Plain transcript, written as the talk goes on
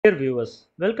Dear viewers,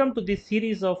 welcome to this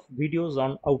series of videos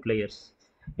on outliers.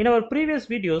 In our previous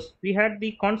videos, we had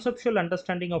the conceptual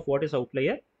understanding of what is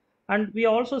outlier, and we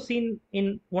also seen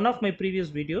in one of my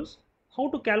previous videos how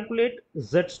to calculate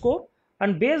z-score,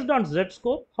 and based on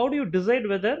z-score, how do you decide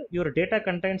whether your data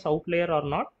contains outlier or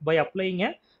not by applying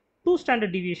a 2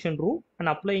 standard deviation rule and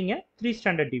applying a 3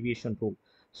 standard deviation rule.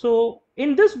 So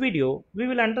in this video, we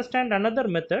will understand another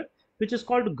method which is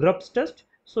called Grubbs test.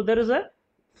 So there is a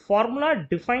formula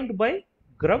defined by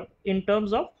Grubb in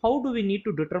terms of how do we need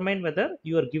to determine whether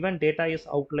your given data is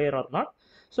outlier or not.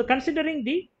 So considering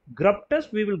the Grubb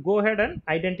test, we will go ahead and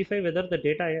identify whether the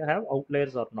data have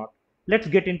outliers or not. Let's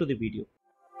get into the video.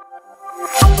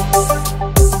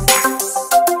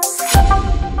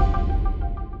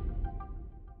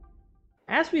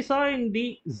 As we saw in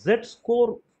the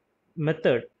z-score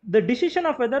method, the decision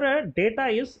of whether a data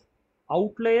is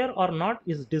outlier or not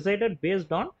is decided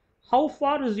based on how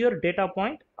far is your data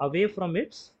point away from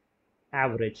its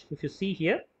average. If you see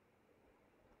here,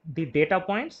 the data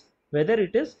points, whether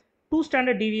it is 2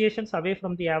 standard deviations away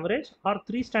from the average or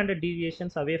 3 standard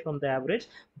deviations away from the average,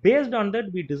 based on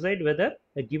that we decide whether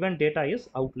a given data is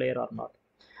outlier or not.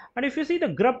 And if you see the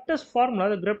Grubb test formula,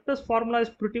 the Grubb test formula is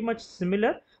pretty much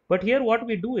similar, but here what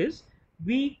we do is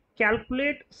we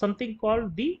calculate something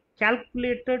called the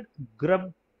calculated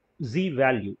Grubb z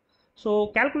value. So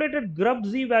calculated Grubb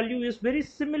z value is very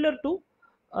similar to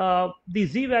the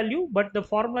z value, but the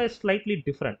formula is slightly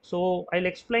different. So I'll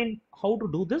explain how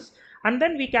to do this, and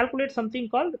then we calculate something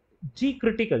called g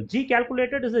critical. G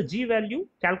calculated is a g value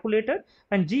calculated,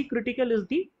 and g critical is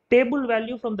the table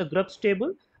value from the Grubbs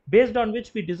table, based on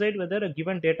which we decide whether a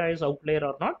given data is outlier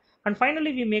or not. And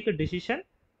finally we make a decision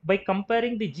by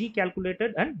comparing the g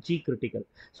calculated and g critical.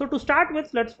 So to start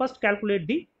with, let's first calculate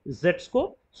the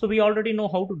z-score. So we already know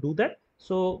how to do that.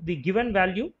 So the given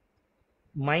value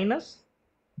minus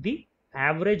the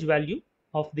average value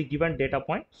of the given data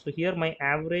point. So here my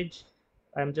average,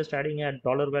 I'm just adding a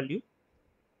dollar value.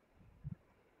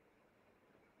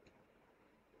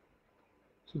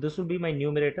 So this will be my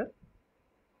numerator,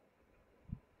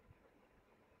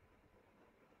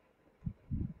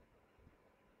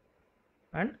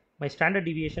 and my standard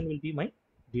deviation will be my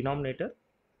denominator.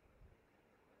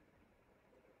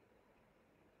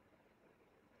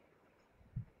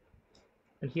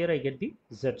 And here I get the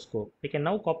z-score. I can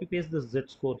now copy paste this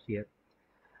z-score here.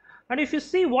 And if you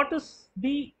see what is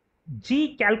the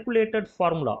g calculated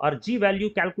formula or g value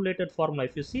calculated formula,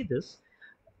 if you see this,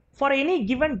 for any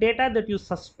given data that you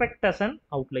suspect as an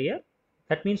outlier,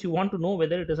 that means you want to know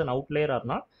whether it is an outlier or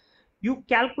not, you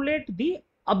calculate the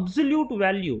absolute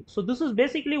value. So this is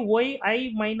basically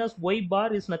yi minus y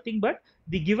bar is nothing but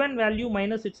the given value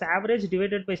minus its average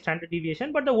divided by standard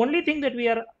deviation. But the only thing that we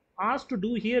are asked to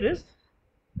do here is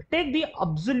take the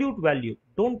absolute value.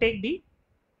 Don't take the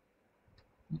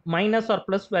minus or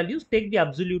plus values, take the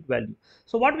absolute value.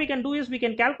 So what we can do is we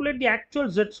can calculate the actual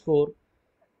z-score,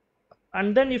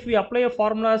 and then if we apply a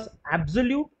formula as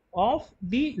absolute of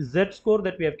the z-score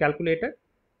that we have calculated,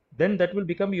 then that will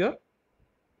become your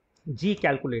g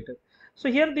calculated. So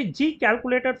here the g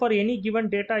calculated for any given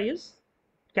data is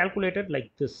calculated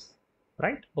like this,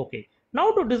 right? Okay,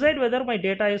 now to decide whether my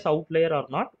data is outlier or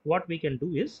not, what we can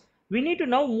do is we need to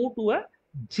now move to a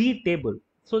g table.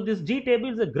 So this g table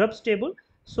is a Grubbs table.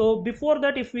 So before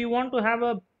that, if we want to have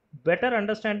a better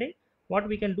understanding, what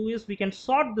we can do is we can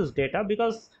sort this data,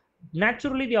 because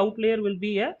naturally the outlier will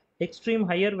be a extreme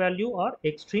higher value or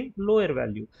extreme lower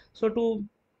value. So to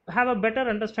have a better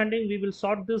understanding, we will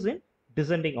sort this in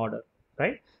descending order,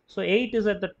 right? So 8 is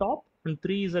at the top and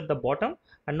 3 is at the bottom,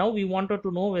 and now we wanted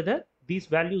to know whether these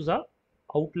values are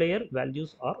outlier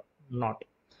values or not,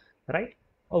 right?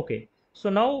 Okay, so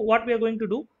now what we are going to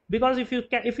do, because if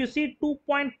you see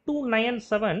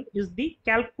 2.297 is the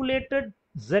calculated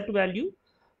z value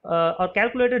or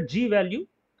calculated g value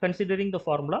considering the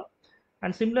formula,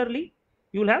 and similarly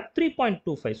you will have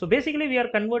 3.25. So basically we are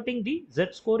converting the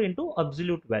z-score into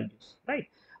absolute values, right?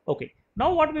 Okay,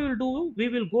 now what we will do, we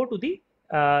will go to the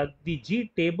g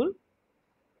table.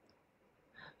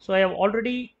 So I have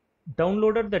already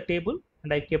downloaded the table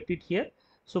and I kept it here.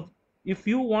 So if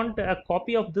you want a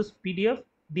copy of this PDF,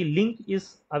 the link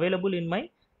is available in my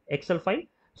Excel file.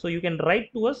 So you can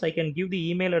write to us. I can give the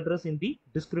email address in the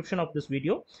description of this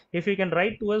video. If you can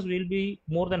write to us, we'll be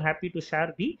more than happy to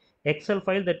share the Excel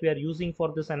file that we are using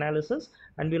for this analysis,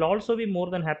 and we'll also be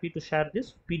more than happy to share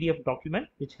this PDF document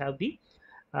which have the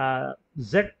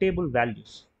Z table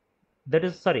values. That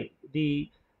is, sorry, the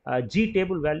G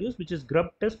table values, which is Grubb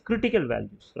test critical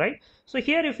values, right? So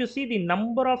here if you see the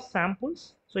number of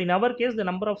samples, so in our case the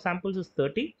number of samples is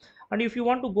 30, and if you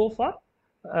want to go for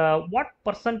what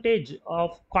percentage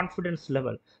of confidence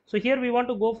level. So here we want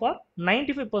to go for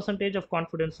 95% of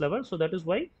confidence level, so that is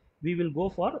why we will go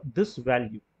for this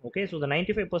value. Okay, so the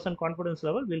 95% confidence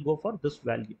level will go for this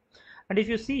value. And if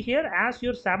you see here, as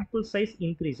your sample size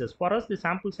increases, for us the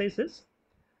sample size is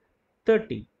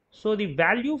 30, so the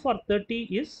value for 30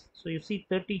 is, so you see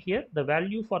 30 here, the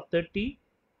value for 30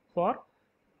 for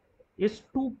is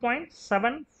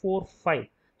 2.745.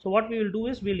 So what we will do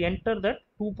is we'll enter that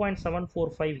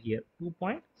 2.745 here,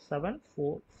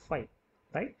 2.745,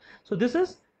 right? So this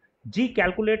is G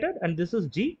calculated and this is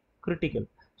G critical.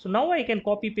 So now I can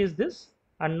copy paste this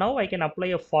and now I can apply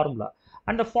a formula,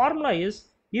 and the formula is,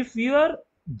 if your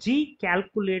G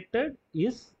calculated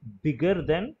is bigger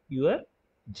than your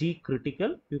G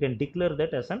critical, you can declare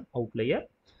that as an outlier.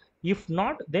 If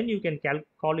not, then you can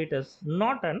call it as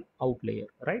not an outlier,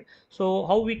 right? So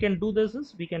how we can do this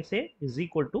is, we can say is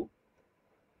equal to,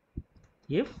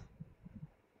 if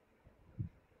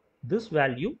this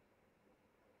value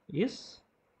is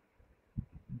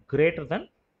greater than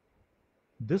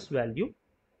this value,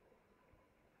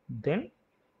 then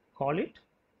call it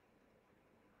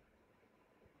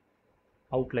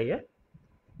outlier,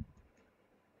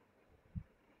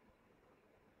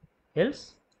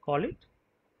 else call it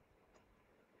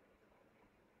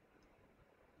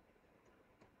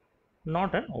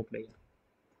not an outlier,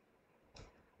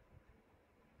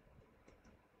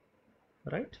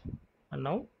 right? And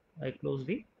now I close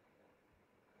the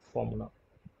formula.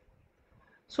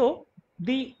 So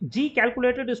the G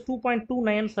calculated is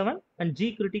 2.297 and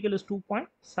G critical is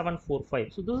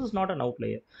 2.745. So this is not an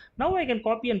outlier. Now I can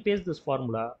copy and paste this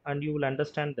formula and you will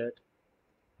understand that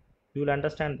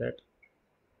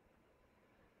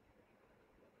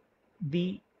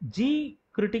the G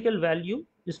critical value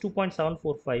is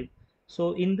 2.745.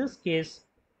 So in this case,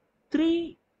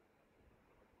 3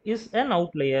 is an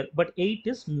outlier, but 8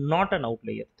 is not an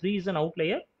outlier. 3 is an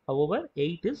outlier, however,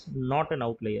 8 is not an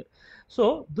outlier.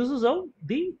 So this is how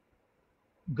the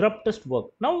grub test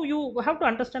work. Now you have to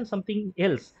understand something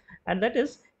else, and that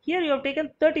is, here you have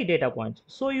taken 30 data points.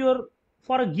 So your,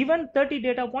 for a given 30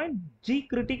 data point, G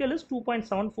critical is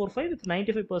 2.745 with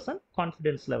 95%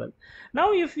 confidence level.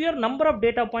 Now if your number of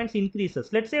data points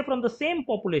increases, let's say from the same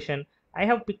population I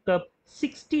have picked up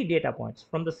 60 data points,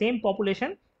 from the same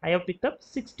population I have picked up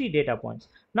 60 data points.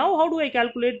 Now how do I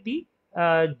calculate the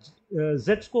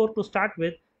Z score to start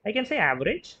with? I can say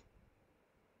average,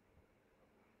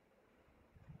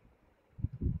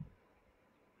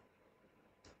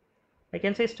 I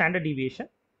can say standard deviation,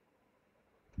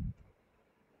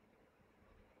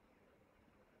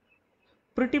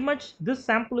 pretty much this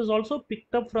sample is also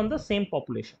picked up from the same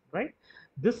population, right?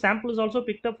 This sample is also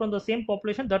picked up from the same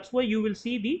population. That's why you will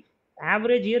see the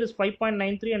average here is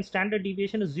 5.93 and standard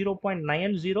deviation is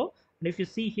 0.90. And if you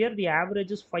see here, the average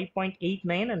is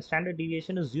 5.89 and standard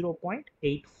deviation is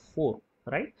 0.84,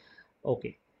 right?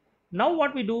 Okay. Now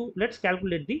what we do, let's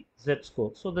calculate the Z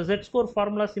score. So the Z score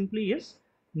formula simply is,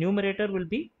 numerator will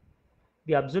be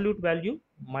the absolute value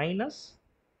minus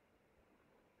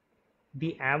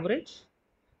the average,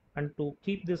 and to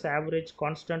keep this average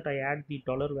constant I add the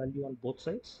dollar value on both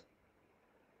sides,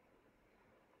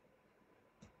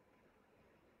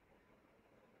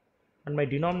 and my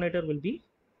denominator will be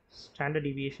standard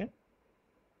deviation.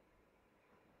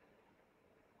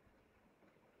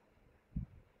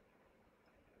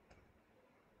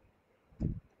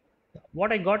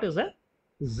 What I got is a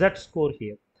Z score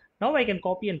here. Now I can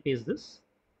copy and paste this.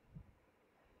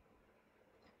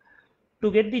 To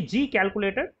get the G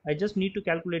calculated, I just need to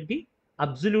calculate the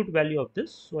absolute value of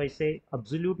this. So I say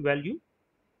absolute value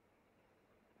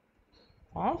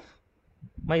of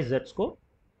my Z score.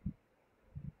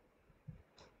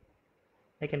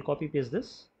 I can copy paste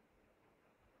this.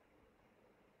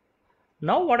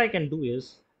 Now what I can do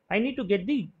is, I need to get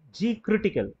the G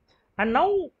critical. And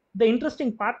now the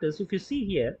interesting part is, if you see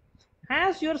here,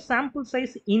 as your sample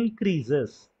size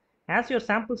increases,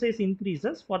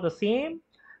 for the same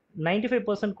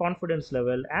 95% confidence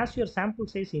level, as your sample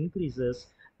size increases,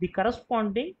 the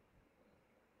corresponding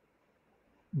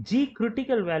G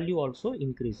critical value also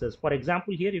increases. For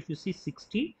example, here if you see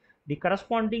 60, the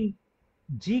corresponding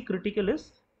G critical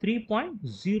is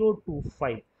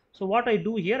 3.025. So what I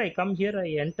do here, I come here,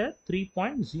 I enter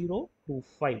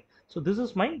 3.025. So this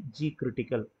is my G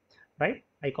critical, right?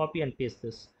 I copy and paste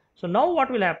this. So now what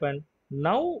will happen?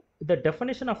 Now the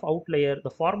definition of outlier, the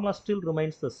formula still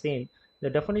remains the same. The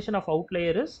definition of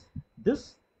outlier is,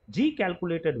 this G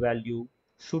calculated value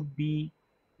should be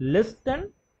less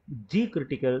than G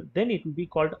critical, then it will be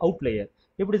called outlier.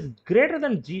 If it is greater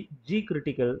than G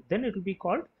critical, then it will be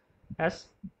called as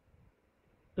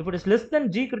If it is less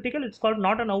than G critical, it's called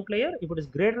not an outlier. If it is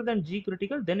greater than G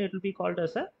critical, then it will be called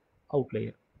as a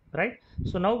outlier, right?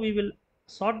 So now we will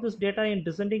sort this data in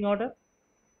descending order.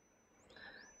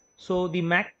 So the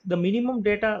minimum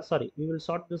data, sorry, we will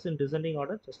sort this in descending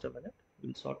order. Just a minute.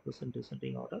 We'll sort this in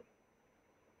descending order.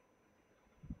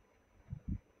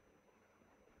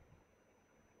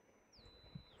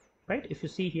 Right? If you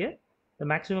see here, the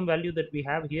maximum value that we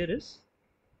have here is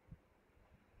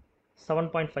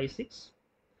 7.56,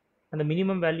 and the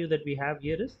minimum value that we have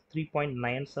here is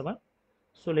 3.97.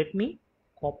 So let me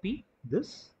copy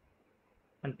this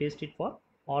and paste it for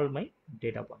all my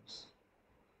data points.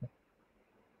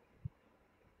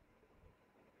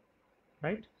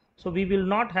 Right? So we will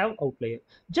not have outlier.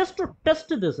 Just to test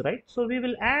this, right? So we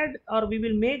will add, or we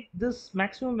will make this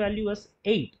maximum value as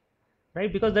 8,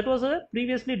 right? Because that was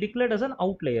previously declared as an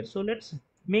outlier. So let's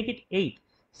make it 8.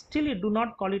 Still, you do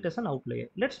not call it as an outlier.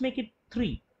 Let's make it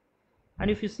 3. And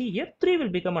if you see here, 3 will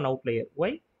become an outlier.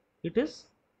 Why? It is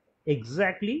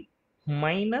exactly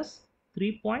minus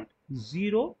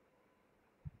 3.0,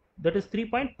 that is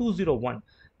 3.201,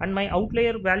 and my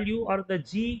outlier value or the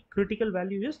G critical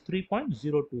value is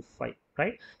 3.025,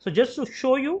 right? So just to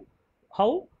show you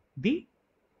how the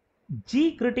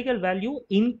G critical value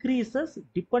increases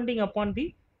depending upon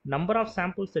the number of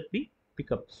samples that we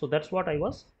pick up. So that's what I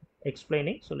was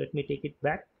explaining. So let me take it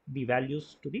back, the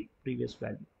values to the previous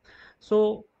value.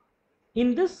 So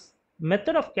in this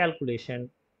method of calculation,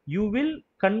 you will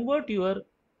convert your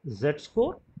Z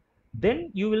score, then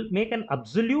you will make an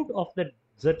absolute of that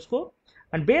Z score,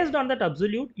 and based on that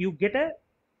absolute, you get a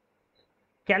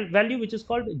value which is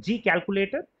called G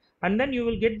calculator, and then you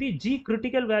will get the G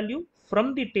critical value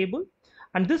from the table.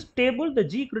 And this table, the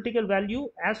G critical value,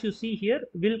 as you see here,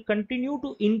 will continue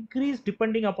to increase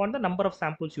depending upon the number of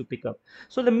samples you pick up.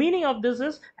 So the meaning of this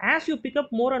is, as you pick up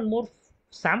more and more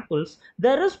samples,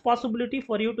 there is possibility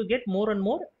for you to get more and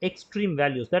more extreme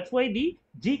values. That's why the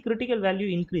G critical value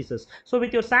increases. So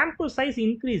with your sample size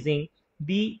increasing,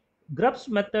 the Grubbs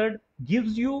method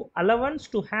gives you allowance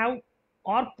to have,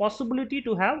 or possibility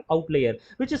to have, outlier,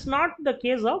 which is not the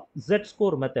case of Z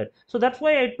score method. So that's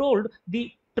why I told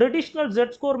the traditional Z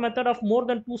score method of more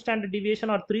than 2 standard deviation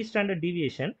or 3 standard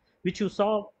deviation, which you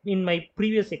saw in my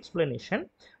previous explanation,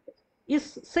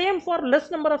 is same for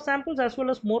less number of samples as well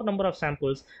as more number of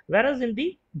samples. Whereas in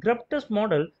the Grubb test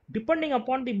model, depending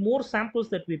upon the more samples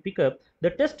that we pick up,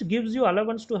 the test gives you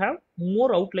allowance to have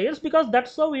more outliers, because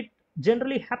that's how it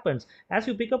generally happens. As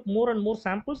you pick up more and more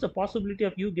samples, the possibility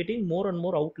of you getting more and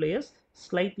more outliers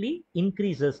slightly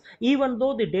increases. Even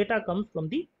though the data comes from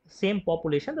the same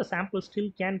population, the sample still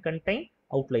can contain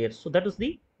outliers. So that is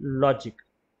the logic.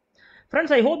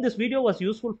 Friends, I hope this video was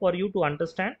useful for you to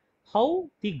understand how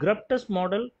the Grubb test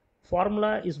model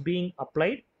formula is being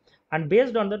applied, and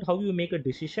based on that, how you make a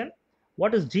decision,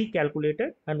 what is G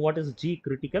calculated and what is G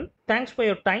critical. Thanks for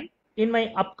your time. In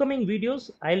my upcoming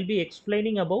videos, I'll be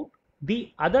explaining about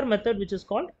the other method, which is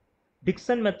called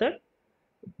Dickson method,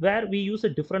 where we use a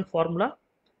different formula.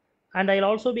 And I'll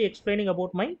also be explaining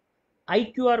about my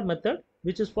IQR method,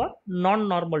 which is for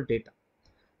non-normal data.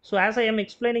 So as I am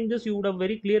explaining this, you would have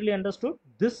very clearly understood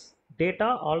this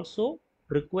data also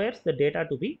requires the data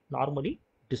to be normally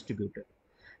distributed.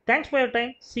 Thanks for your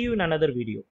time. See you in another video.